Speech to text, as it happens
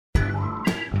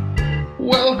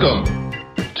Welcome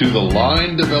to the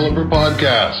Line Developer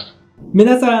Podcast.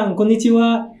 Minasan,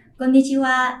 konnichiwa.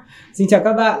 Konnichiwa. Xin chào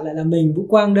các bạn, lại là mình Vũ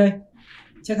Quang đây.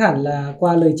 Chắc hẳn là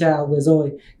qua lời chào vừa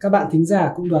rồi, các bạn thính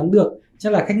giả cũng đoán được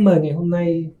chắc là khách mời ngày hôm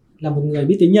nay là một người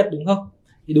biết tiếng Nhật đúng không?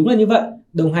 Thì đúng là như vậy,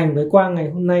 đồng hành với Quang ngày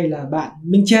hôm nay là bạn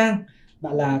Minh Trang.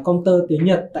 Bạn là conter tiếng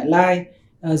Nhật tại Line.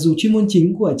 Dù chuyên môn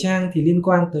chính của Trang thì liên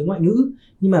quan tới ngoại ngữ,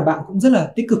 nhưng mà bạn cũng rất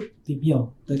là tích cực tìm hiểu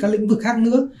tới các lĩnh vực khác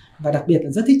nữa, và đặc biệt là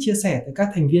rất thích chia sẻ tới các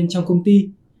thành viên trong công ty.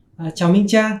 Chào Minh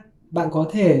Trang, bạn có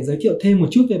thể giới thiệu thêm một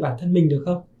chút về bản thân mình được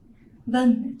không?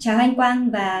 Vâng, chào anh Quang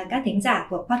và các thính giả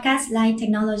của podcast Line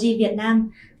Technology Việt Nam.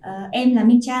 Em là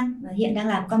Minh Trang và hiện đang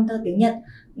làm conter tiếng Nhật.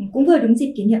 Cũng vừa đúng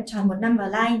dịp kỷ niệm tròn 1 năm vào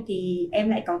Line thì em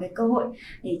lại có cái cơ hội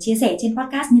để chia sẻ trên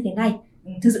podcast như thế này.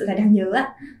 Thực sự là đang nhớ ạ.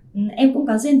 Em cũng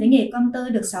có duyên với nghề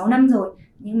conter được 6 năm rồi,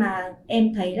 nhưng mà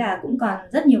em thấy là cũng còn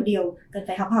rất nhiều điều cần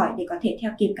phải học hỏi để có thể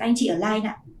theo kịp các anh chị ở Line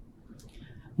ạ.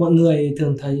 Mọi người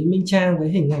thường thấy Minh Trang với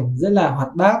hình ảnh rất là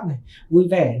hoạt bát này, vui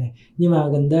vẻ này, nhưng mà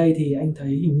gần đây thì anh thấy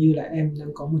hình như là em đang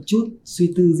có một chút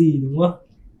suy tư gì đúng không?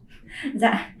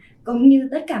 Dạ, cũng như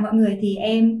tất cả mọi người thì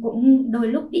em cũng đôi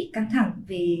lúc bị căng thẳng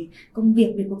về công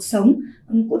việc, về cuộc sống.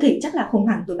 Cụ thể chắc là khủng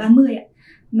hoảng tuổi 30 ạ.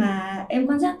 Mà em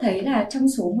quan sát thấy là trong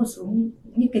số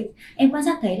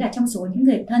những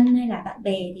người thân hay là bạn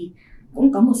bè thì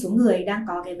cũng có một số người đang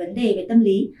có cái vấn đề về tâm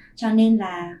lý, cho nên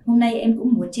là hôm nay em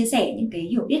cũng muốn chia sẻ những cái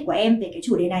hiểu biết của em về cái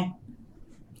chủ đề này.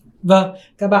 Vâng,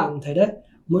 các bạn thấy đấy,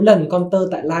 mỗi lần conter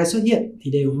tại Line xuất hiện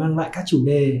thì đều mang lại các chủ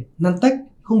đề nan tách,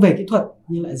 không về kỹ thuật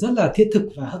nhưng lại rất là thiết thực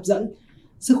và hấp dẫn.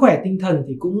 Sức khỏe tinh thần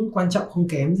thì cũng quan trọng không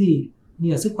kém gì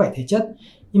như là sức khỏe thể chất,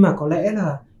 nhưng mà có lẽ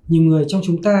là nhiều người trong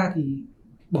chúng ta thì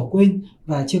bỏ quên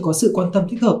và chưa có sự quan tâm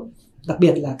thích hợp, đặc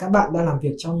biệt là các bạn đang làm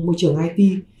việc trong môi trường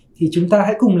IT. Thì chúng ta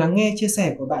hãy cùng lắng nghe chia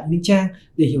sẻ của bạn Minh Trang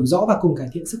để hiểu rõ và cùng cải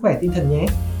thiện sức khỏe tinh thần nhé.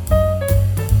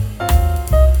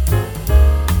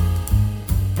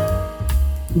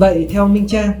 Vậy theo Minh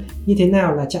Trang, như thế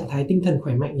nào là trạng thái tinh thần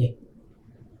khỏe mạnh nhỉ?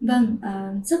 Vâng,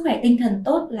 sức khỏe tinh thần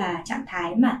tốt là trạng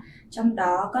thái mà trong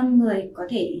đó con người có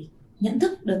thể nhận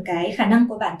thức được cái khả năng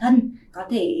của bản thân, có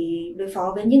thể đối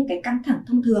phó với những cái căng thẳng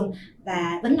thông thường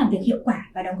và vẫn làm việc hiệu quả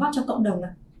và đóng góp cho cộng đồng ạ.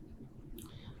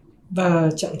 Và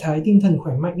trạng thái tinh thần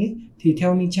khỏe mạnh ấy, thì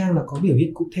theo Minh Trang là có biểu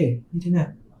hiện cụ thể như thế nào?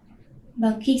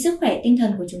 Vâng, khi sức khỏe tinh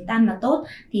thần của chúng ta mà tốt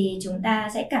thì chúng ta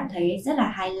sẽ cảm thấy rất là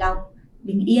hài lòng,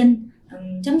 bình yên,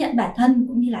 chấp nhận bản thân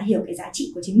cũng như là hiểu cái giá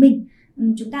trị của chính mình.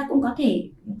 Chúng ta cũng có thể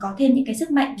có thêm những cái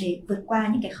sức mạnh để vượt qua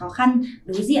những cái khó khăn,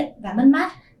 đối diện và mất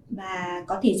mát, và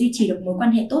có thể duy trì được mối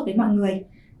quan hệ tốt với mọi người.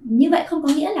 Như vậy không có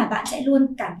nghĩa là bạn sẽ luôn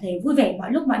cảm thấy vui vẻ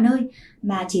mọi lúc mọi nơi,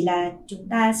 mà chỉ là chúng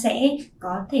ta sẽ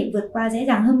có thể vượt qua dễ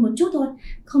dàng hơn một chút thôi.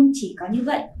 Không chỉ có như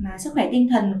vậy mà sức khỏe tinh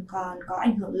thần còn có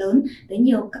ảnh hưởng lớn tới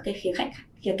nhiều các cái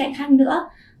khía cạnh khác nữa.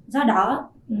 Do đó,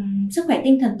 sức khỏe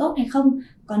tinh thần tốt hay không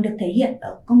còn được thể hiện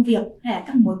ở công việc hay là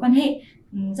các mối quan hệ,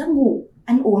 giấc ngủ,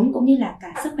 ăn uống cũng như là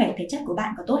cả sức khỏe thể chất của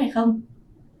bạn có tốt hay không.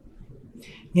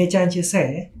 Nghe Trang chia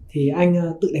sẻ thì anh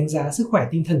tự đánh giá sức khỏe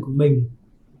tinh thần của mình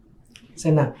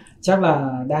xem nào, chắc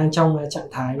là đang trong trạng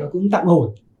thái nó cũng tạm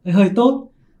ổn, hơi tốt,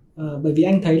 bởi vì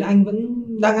anh thấy là anh vẫn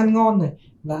đang ăn ngon này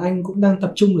và anh cũng đang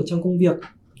tập trung ở trong công việc,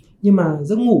 nhưng mà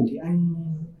giấc ngủ thì anh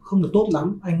không được tốt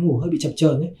lắm, anh ngủ hơi bị chập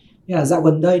chờn ấy, nên là dạo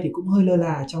gần đây thì cũng hơi lơ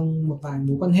là trong một vài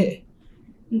mối quan hệ.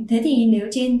 Thế thì nếu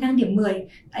trên thang điểm 10,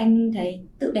 anh thấy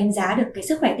tự đánh giá được cái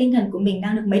sức khỏe tinh thần của mình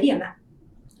đang được mấy điểm ạ?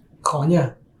 Khó nhỉ?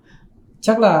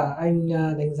 Chắc là anh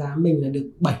đánh giá mình là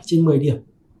được 7 trên 10 điểm.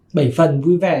 7 phần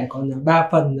vui vẻ, còn 3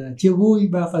 phần chưa vui,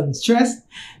 3 phần stress.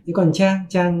 Thế còn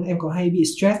Trang em có hay bị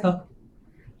stress không?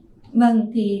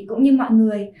 Vâng, thì cũng như mọi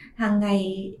người, hàng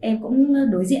ngày em cũng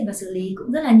đối diện và xử lý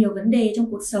cũng rất là nhiều vấn đề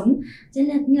trong cuộc sống.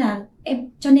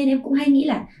 Cho nên em cũng hay nghĩ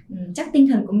là chắc tinh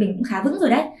thần của mình cũng khá vững rồi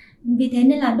đấy. Vì thế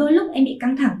nên là đôi lúc em bị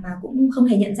căng thẳng mà cũng không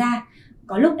hề nhận ra.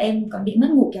 Có lúc em còn bị mất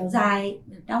ngủ kéo dài,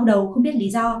 đau đầu không biết lý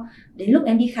do. Đến lúc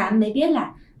em đi khám mới biết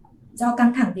là do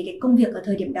căng thẳng vì cái công việc ở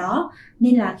thời điểm đó,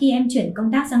 nên là khi em chuyển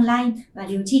công tác sang Line và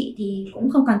điều trị thì cũng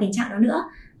không còn tình trạng đó nữa.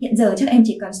 Hiện giờ chắc em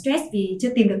chỉ còn stress vì chưa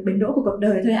tìm được bến đỗ của cuộc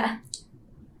đời thôi ạ.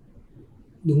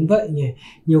 Đúng vậy nhỉ,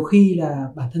 nhiều khi là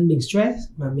bản thân mình stress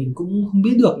mà mình cũng không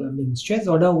biết được là mình stress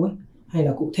do đâu ấy, hay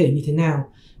là cụ thể như thế nào.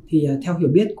 Thì theo hiểu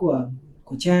biết của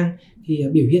Trang thì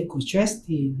biểu hiện của stress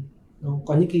thì nó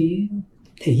có những cái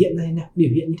thể hiện ra nào, biểu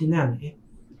hiện như thế nào nhỉ em?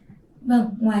 Vâng,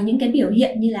 ngoài những cái biểu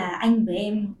hiện như là anh với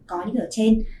em có những ở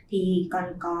trên thì còn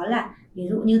có là ví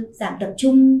dụ như giảm tập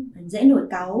trung, dễ nổi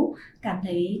cáu, cảm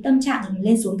thấy tâm trạng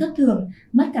lên xuống thất thường,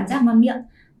 mất cảm giác ngon miệng.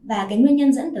 Và cái nguyên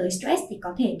nhân dẫn tới stress thì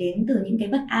có thể đến từ những cái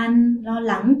bất an, lo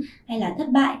lắng hay là thất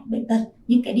bại, bệnh tật,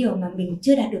 những cái điều mà mình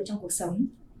chưa đạt được trong cuộc sống.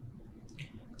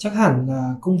 Chắc hẳn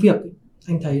là công việc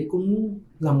anh thấy cũng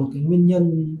là một cái nguyên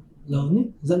nhân lớn ấy,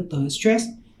 dẫn tới stress.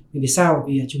 Vì sao?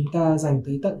 Vì chúng ta dành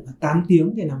tới tận 8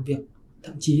 tiếng để làm việc.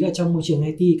 Thậm chí là trong môi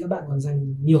trường IT các bạn còn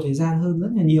dành nhiều thời gian hơn rất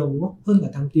là nhiều, đúng không? Hơn cả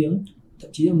 8 tiếng, thậm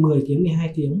chí là 10 tiếng,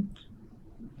 12 tiếng.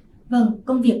 Vâng,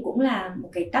 công việc cũng là một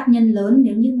cái tác nhân lớn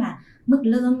nếu như mà mức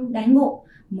lương, đãi ngộ,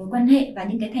 mối quan hệ và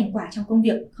những cái thành quả trong công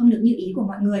việc không được như ý của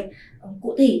mọi người.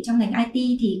 Cụ thể trong ngành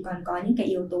IT thì còn có những cái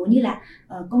yếu tố như là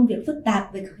công việc phức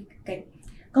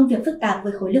tạp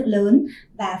với khối lượng lớn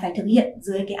và phải thực hiện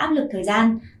dưới cái áp lực thời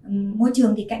gian, môi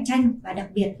trường thì cạnh tranh, và đặc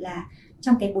biệt là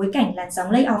trong cái bối cảnh làn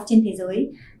sóng lay off trên thế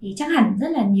giới thì chắc hẳn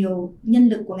rất là nhiều nhân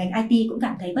lực của ngành IT cũng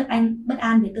cảm thấy bất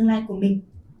an về tương lai của mình.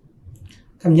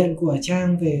 Cảm nhận của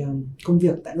Trang về công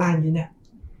việc tại Line như thế nào?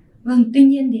 Vâng, tuy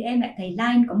nhiên thì em lại thấy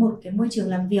Line có một cái môi trường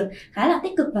làm việc khá là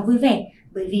tích cực và vui vẻ,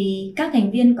 bởi vì các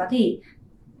thành viên có thể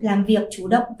làm việc chủ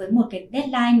động với một cái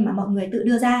deadline mà mọi người tự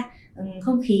đưa ra.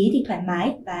 Không khí thì thoải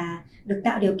mái và được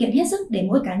tạo điều kiện hết sức để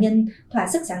mỗi cá nhân thỏa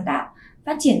sức sáng tạo,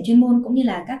 phát triển chuyên môn cũng như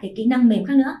là các cái kỹ năng mềm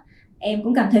khác nữa. Em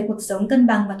cũng cảm thấy cuộc sống cân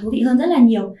bằng và thú vị hơn rất là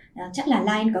nhiều. Chắc là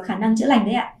Line có khả năng chữa lành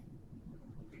đấy ạ.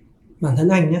 Bản thân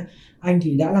anh nhé, anh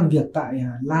thì đã làm việc tại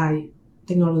Line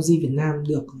Technology Việt Nam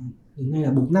được đến nay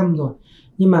là 4 năm rồi.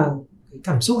 Nhưng mà cái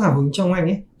cảm xúc hào hứng trong anh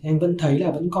ấy thì anh vẫn thấy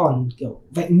là vẫn còn kiểu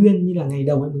vẹn nguyên như là ngày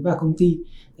đầu anh mới vào công ty.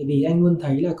 Tại vì anh luôn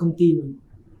thấy là công ty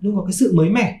luôn có cái sự mới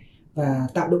mẻ và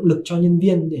tạo động lực cho nhân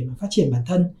viên để mà phát triển bản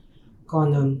thân.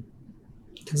 Còn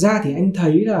thực ra thì anh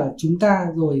thấy là chúng ta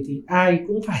rồi thì ai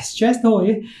cũng phải stress thôi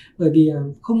ấy. Bởi vì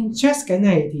không stress cái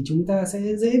này thì chúng ta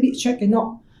sẽ dễ bị stress cái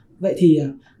nọ. Vậy thì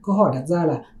câu hỏi đặt ra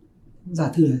là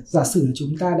giả sử là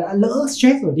chúng ta đã lỡ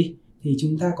stress rồi đi, thì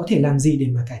chúng ta có thể làm gì để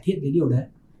mà cải thiện cái điều đấy?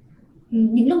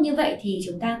 Những lúc như vậy thì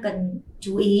chúng ta cần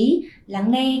chú ý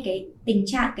lắng nghe cái tình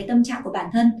trạng, cái tâm trạng của bản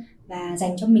thân và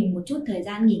dành cho mình một chút thời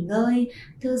gian nghỉ ngơi,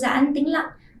 thư giãn, tĩnh lặng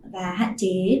và hạn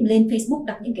chế lên Facebook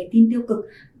đọc những cái tin tiêu cực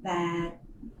và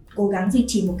cố gắng duy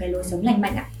trì một cái lối sống lành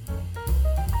mạnh ạ.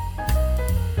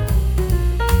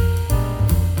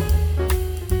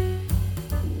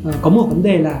 Có một vấn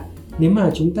đề là nếu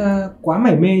mà chúng ta quá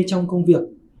mải mê trong công việc,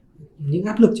 những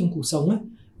áp lực trong cuộc sống ấy,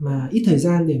 mà ít thời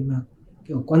gian để mà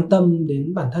kiểu quan tâm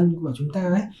đến bản thân của chúng ta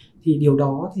ấy, thì điều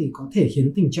đó thì có thể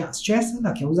khiến tình trạng stress rất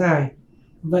là kéo dài.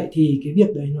 Vậy thì cái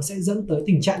việc đấy nó sẽ dẫn tới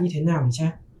tình trạng như thế nào hả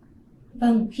Trang?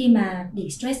 Vâng, khi mà bị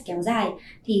stress kéo dài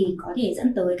thì có thể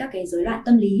dẫn tới các cái rối loạn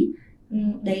tâm lý.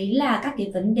 Đấy là các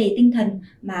cái vấn đề tinh thần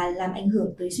mà làm ảnh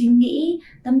hưởng tới suy nghĩ,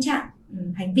 tâm trạng,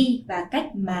 hành vi và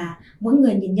cách mà mỗi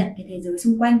người nhìn nhận cái thế giới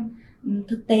xung quanh.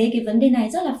 Thực tế cái vấn đề này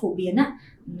rất là phổ biến ạ.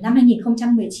 Năm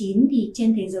 2019 thì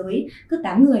trên thế giới cứ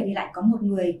 8 người thì lại có một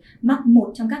người mắc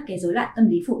một trong các cái rối loạn tâm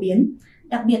lý phổ biến.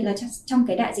 Đặc biệt là trong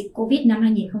cái đại dịch Covid năm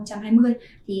 2020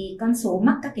 thì con số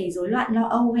mắc các cái rối loạn lo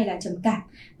âu hay là trầm cảm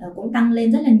cũng tăng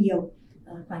lên rất là nhiều,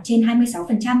 khoảng trên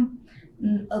 26%.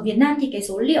 Ở Việt Nam thì cái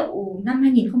số liệu năm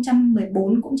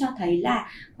 2014 cũng cho thấy là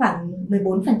khoảng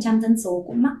 14% dân số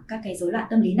cũng mắc các cái rối loạn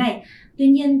tâm lý này. Tuy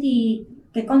nhiên thì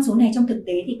cái con số này trong thực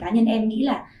tế thì cá nhân em nghĩ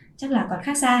là chắc là còn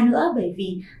khác xa nữa, bởi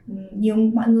vì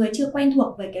mọi người chưa quen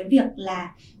thuộc với cái việc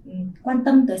là quan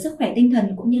tâm tới sức khỏe tinh thần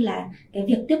cũng như là cái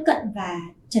việc tiếp cận và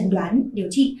chẩn đoán điều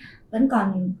trị vẫn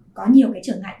còn có nhiều cái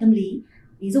trở ngại tâm lý.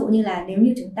 Ví dụ như là nếu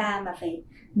như chúng ta mà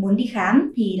muốn đi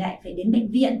khám thì lại phải đến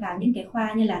bệnh viện vào những cái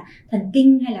khoa như là thần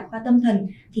kinh hay là khoa tâm thần,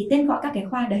 thì tên gọi các cái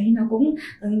khoa đấy nó cũng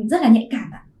rất là nhạy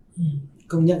cảm ạ.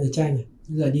 Công nhận rồi Trang nhỉ.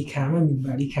 Bây giờ đi khám mà mình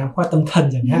vào đi khám khoa tâm thần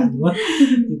chẳng hạn, đúng không?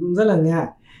 Thì cũng rất là ngại.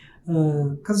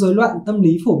 Các rối loạn tâm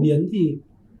lý phổ biến thì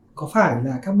có phải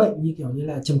là các bệnh như kiểu như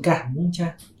là trầm cảm đúng không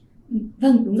Trang?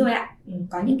 Vâng, đúng rồi ạ.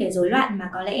 Có những cái rối loạn mà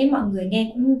có lẽ mọi người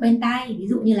nghe cũng quen tai, ví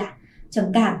dụ như là trầm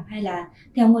cảm, hay là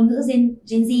theo ngôn ngữ Gen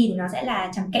Z thì nó sẽ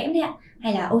là trầm kẽm đấy ạ,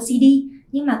 hay là OCD.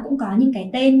 Nhưng mà cũng có những cái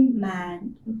tên mà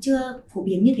chưa phổ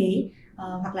biến như thế,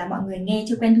 hoặc là mọi người nghe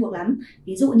chưa quen thuộc lắm.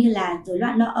 Ví dụ như là rối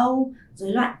loạn lo âu,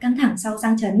 rối loạn căng thẳng sau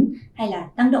sang chấn, hay là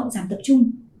tăng động giảm tập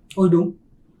trung. Ôi đúng,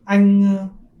 anh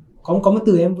có một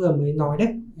từ em vừa mới nói đấy,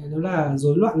 đó là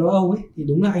rối loạn lo âu ấy, thì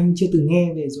đúng là anh chưa từng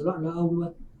nghe về rối loạn lo âu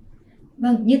luôn.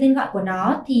 Vâng, như tên gọi của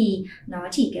nó thì nó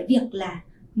chỉ cái việc là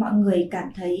mọi người cảm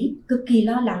thấy cực kỳ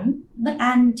lo lắng, bất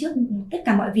an trước tất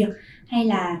cả mọi việc, hay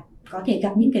là có thể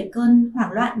gặp những cái cơn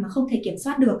hoảng loạn mà không thể kiểm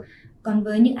soát được. Còn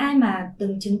với những ai mà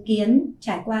từng chứng kiến,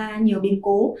 trải qua nhiều biến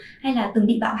cố hay là từng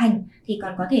bị bạo hành thì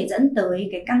còn có thể dẫn tới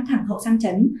cái căng thẳng hậu sang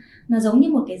chấn. Nó giống như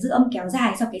một cái dư âm kéo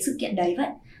dài sau cái sự kiện đấy vậy.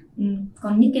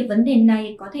 Còn những cái vấn đề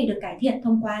này có thể được cải thiện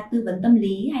thông qua tư vấn tâm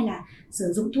lý hay là sử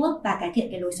dụng thuốc và cải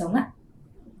thiện cái lối sống ạ.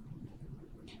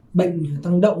 Bệnh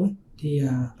tăng động ấy, thì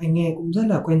anh nghe cũng rất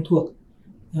là quen thuộc.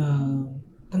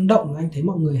 Tăng động anh thấy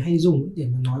mọi người hay dùng để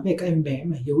mà nói về các em bé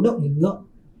mà hiếu động nghịch ngợm.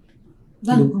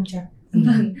 Vâng. Đúng không Trang?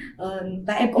 Vâng,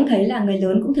 và em cũng thấy là người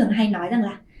lớn cũng thường hay nói rằng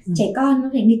là trẻ con nó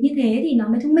phải nghịch như thế thì nó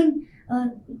mới thông minh.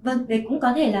 Vâng, đấy cũng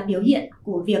có thể là biểu hiện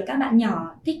của việc các bạn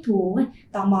nhỏ thích thú,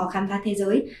 tò mò khám phá thế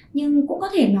giới, nhưng cũng có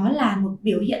thể nó là một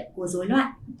biểu hiện của rối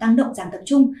loạn tăng động giảm tập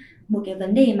trung, một cái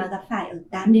vấn đề mà gặp phải ở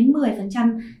 8 đến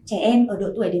 10% trẻ em ở độ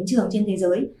tuổi đến trường trên thế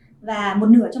giới, và một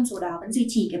nửa trong số đó vẫn duy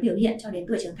trì cái biểu hiện cho đến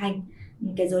tuổi trưởng thành.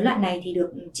 Cái rối loạn này thì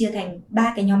được chia thành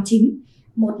 3 cái nhóm chính.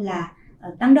 Một là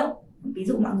tăng động, ví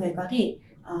dụ mọi người có thể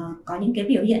có những cái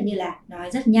biểu hiện như là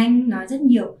nói rất nhanh, nói rất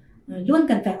nhiều, luôn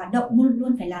cần phải hoạt động,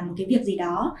 luôn phải làm một cái việc gì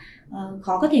đó,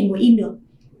 khó có thể ngồi im được.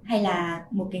 Hay là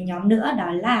một cái nhóm nữa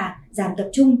đó là giảm tập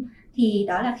trung, thì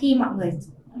đó là khi mọi người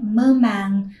mơ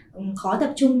màng, khó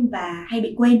tập trung và hay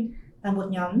bị quên. Và một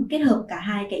nhóm kết hợp cả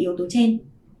hai cái yếu tố trên.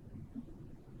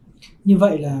 Như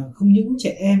vậy là không những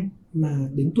trẻ em mà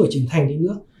đến tuổi trưởng thành đi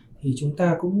nữa thì chúng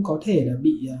ta cũng có thể là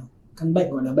bị căn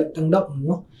bệnh gọi là bệnh tăng động,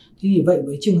 đúng không? Thế thì vậy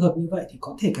với trường hợp như vậy thì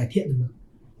có thể cải thiện được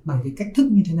bằng cái cách thức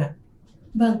như thế nào?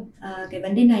 Vâng, cái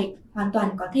vấn đề này hoàn toàn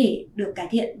có thể được cải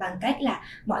thiện bằng cách là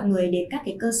mọi người đến các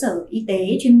cái cơ sở y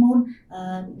tế chuyên môn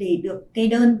để được kê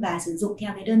đơn và sử dụng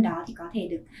theo cái đơn đó thì có thể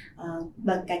được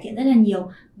cải thiện rất là nhiều.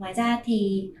 Ngoài ra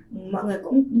thì mọi người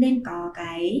cũng nên có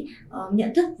cái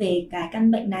nhận thức về cái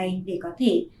căn bệnh này để có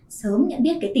thể sớm nhận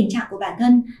biết cái tình trạng của bản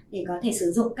thân, để có thể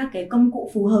sử dụng các cái công cụ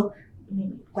phù hợp,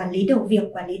 quản lý đầu việc,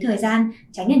 quản lý thời gian,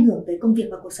 tránh ảnh hưởng tới công việc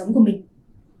và cuộc sống của mình.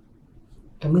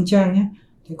 Cảm ơn Trang nhé.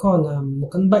 Thế còn một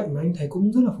căn bệnh mà anh thấy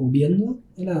cũng rất là phổ biến nữa,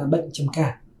 đó là bệnh trầm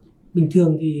cảm. Bình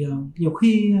thường thì nhiều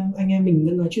khi anh em mình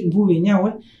vẫn nói chuyện vui với nhau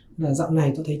ấy, là dạo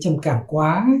này tôi thấy trầm cảm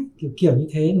quá ấy, kiểu như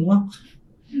thế, đúng không?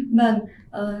 Vâng,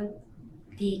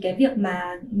 thì cái việc mà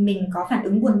mình có phản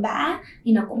ứng buồn bã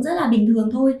thì nó cũng rất là bình thường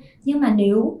thôi. Nhưng mà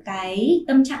nếu cái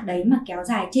tâm trạng đấy mà kéo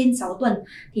dài trên 6 tuần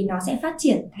thì nó sẽ phát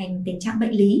triển thành tình trạng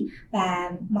bệnh lý,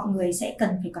 và mọi người sẽ cần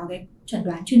phải có cái chẩn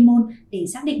đoán chuyên môn để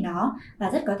xác định nó, và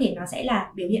rất có thể nó sẽ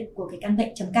là biểu hiện của cái căn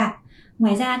bệnh trầm cảm.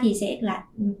 Ngoài ra thì sẽ là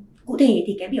cụ thể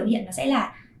thì cái biểu hiện nó sẽ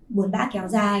là buồn bã kéo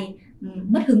dài,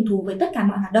 mất hứng thú với tất cả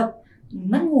mọi hoạt động,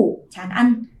 mất ngủ, chán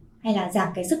ăn, hay là giảm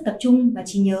cái sức tập trung và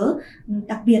trí nhớ.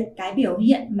 Đặc biệt cái biểu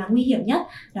hiện mà nguy hiểm nhất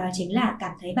đó chính là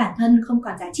cảm thấy bản thân không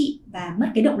còn giá trị và mất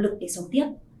cái động lực để sống tiếp.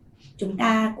 Chúng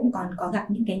ta cũng còn có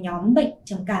gặp những cái nhóm bệnh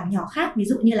trầm cảm nhỏ khác, ví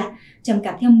dụ như là trầm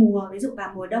cảm theo mùa, ví dụ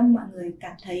vào mùa đông mọi người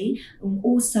cảm thấy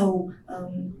u sầu,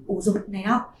 ủ rột này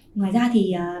nọ. Ngoài ra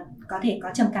thì có thể có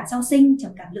trầm cảm sau sinh,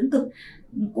 trầm cảm lưỡng cực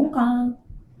cũng có.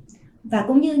 Và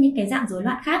cũng như những cái dạng rối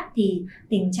loạn khác thì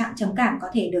tình trạng trầm cảm có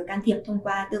thể được can thiệp thông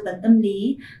qua tư vấn tâm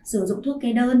lý, sử dụng thuốc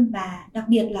kê đơn, và đặc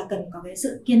biệt là cần có cái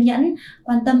sự kiên nhẫn,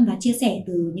 quan tâm và chia sẻ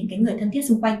từ những cái người thân thiết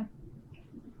xung quanh.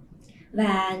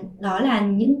 Và đó là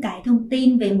những cái thông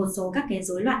tin về một số các cái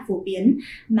rối loạn phổ biến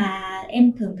mà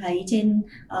em thường thấy trên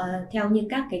theo như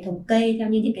các cái thống kê, theo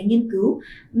như những cái nghiên cứu.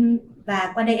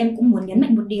 Và qua đây em cũng muốn nhấn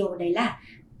mạnh một điều, đấy là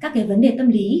các cái vấn đề tâm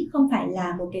lý không phải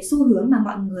là một cái xu hướng mà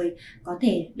mọi người có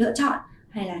thể lựa chọn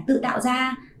hay là tự tạo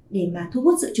ra để mà thu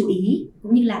hút sự chú ý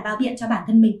cũng như là bao biện cho bản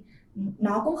thân mình.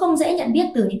 Nó cũng không dễ nhận biết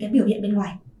từ những cái biểu hiện bên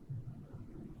ngoài.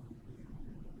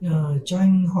 Cho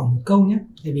anh hỏi một câu nhé,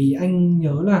 tại vì anh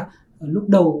nhớ là lúc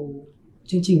đầu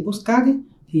chương trình podcast ấy,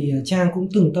 thì Trang cũng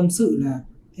từng tâm sự là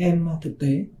em thực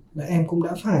tế là em cũng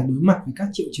đã phải đối mặt với các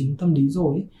triệu chứng tâm lý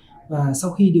rồi ấy. Và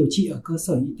sau khi điều trị ở cơ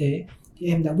sở y tế thì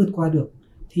em đã vượt qua được.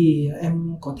 Thì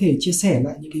em có thể chia sẻ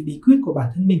lại những cái bí quyết của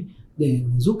bản thân mình để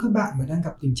giúp các bạn mà đang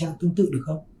gặp tình trạng tương tự được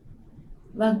không?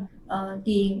 Vâng,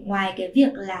 thì ngoài cái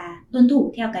việc là tuân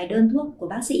thủ theo cái đơn thuốc của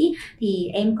bác sĩ thì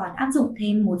em còn áp dụng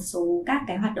thêm một số các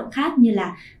cái hoạt động khác, như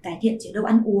là cải thiện chế độ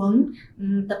ăn uống,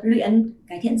 tập luyện,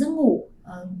 cải thiện giấc ngủ,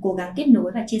 cố gắng kết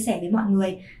nối và chia sẻ với mọi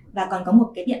người. Và còn có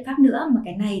một cái biện pháp nữa mà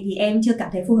cái này thì em chưa cảm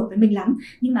thấy phù hợp với mình lắm,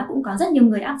 nhưng mà cũng có rất nhiều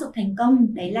người áp dụng thành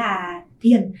công, đấy là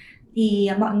thiền. Thì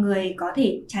mọi người có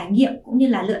thể trải nghiệm cũng như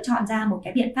là lựa chọn ra một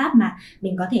cái biện pháp mà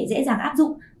mình có thể dễ dàng áp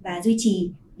dụng và duy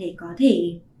trì để có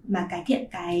thể mà cải thiện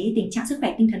cái tình trạng sức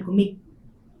khỏe tinh thần của mình.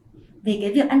 Về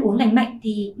cái việc ăn uống lành mạnh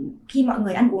thì khi mọi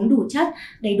người ăn uống đủ chất,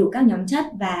 đầy đủ các nhóm chất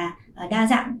và đa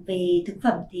dạng về thực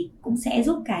phẩm thì cũng sẽ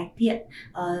giúp cải thiện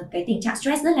cái tình trạng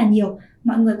stress rất là nhiều.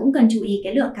 Mọi người cũng cần chú ý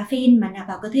cái lượng caffeine mà nạp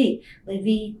vào cơ thể, bởi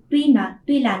vì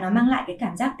tuy là nó mang lại cái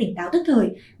cảm giác tỉnh táo tức thời,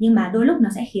 nhưng mà đôi lúc nó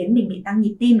sẽ khiến mình bị tăng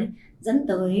nhịp tim này, dẫn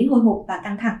tới hồi hộp và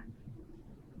căng thẳng.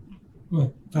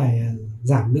 Phải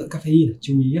giảm lượng caffeine,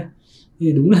 chú ý.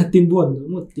 Thì đúng là tin buồn với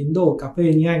một tín đồ cà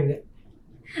phê như anh đấy.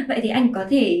 Vậy thì anh có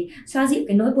thể xoa dịu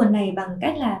cái nỗi buồn này bằng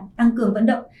cách là tăng cường vận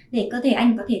động để cơ thể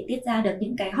anh có thể tiết ra được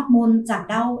những cái hormone giảm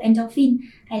đau endorphin,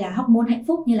 hay là hormone hạnh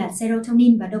phúc như là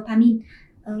serotonin và dopamine.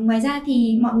 Ngoài ra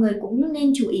thì mọi người cũng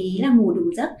nên chú ý là ngủ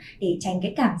đủ giấc để tránh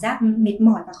cái cảm giác mệt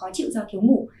mỏi và khó chịu do thiếu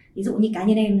ngủ. Ví dụ như cá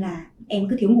nhân em là em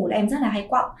cứ thiếu ngủ là em rất là hay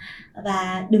quặn.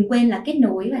 Và đừng quên là kết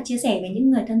nối và chia sẻ với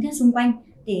những người thân thiết xung quanh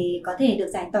để có thể được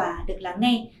giải tỏa, được lắng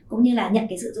nghe, cũng như là nhận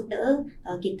cái sự giúp đỡ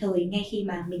kịp thời ngay khi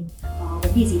mà mình có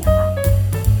vấn đề gì đó phải.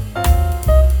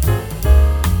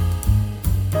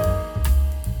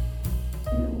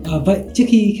 Vậy trước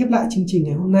khi khép lại chương trình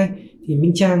ngày hôm nay thì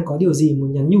Minh Trang có điều gì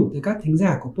muốn nhắn nhủ tới các thính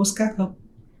giả của podcast không?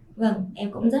 Vâng,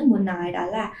 em cũng rất muốn nói đó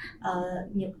là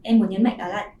em muốn nhấn mạnh đó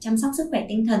là chăm sóc sức khỏe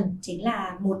tinh thần chính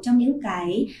là một trong những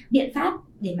cái biện pháp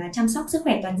để mà chăm sóc sức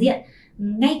khỏe toàn diện.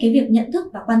 Ngay cái việc nhận thức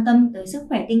và quan tâm tới sức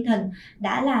khỏe tinh thần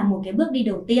đã là một cái bước đi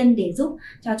đầu tiên để giúp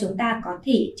cho chúng ta có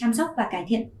thể chăm sóc và cải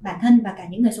thiện bản thân và cả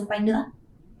những người xung quanh nữa.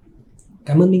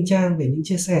 Cảm ơn Minh Trang về những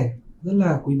chia sẻ rất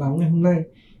là quý báu ngày hôm nay.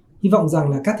 Hy vọng rằng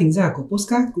là các thính giả của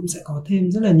podcast cũng sẽ có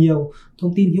thêm rất là nhiều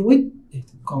thông tin hữu ích để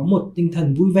có một tinh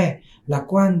thần vui vẻ, lạc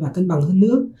quan và cân bằng hơn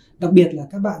nữa. Đặc biệt là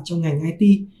các bạn trong ngành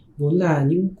IT, vốn là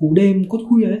những cú đêm cốt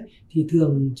khuya ấy, thì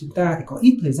thường chúng ta phải có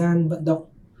ít thời gian vận động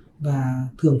và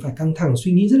thường phải căng thẳng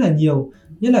suy nghĩ rất là nhiều,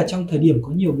 nhất là trong thời điểm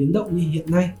có nhiều biến động như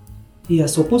hiện nay. Thì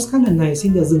số podcast lần này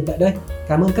xin được dừng tại đây.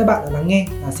 Cảm ơn các bạn đã lắng nghe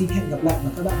và xin hẹn gặp lại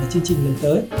các bạn ở chương trình lần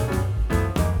tới.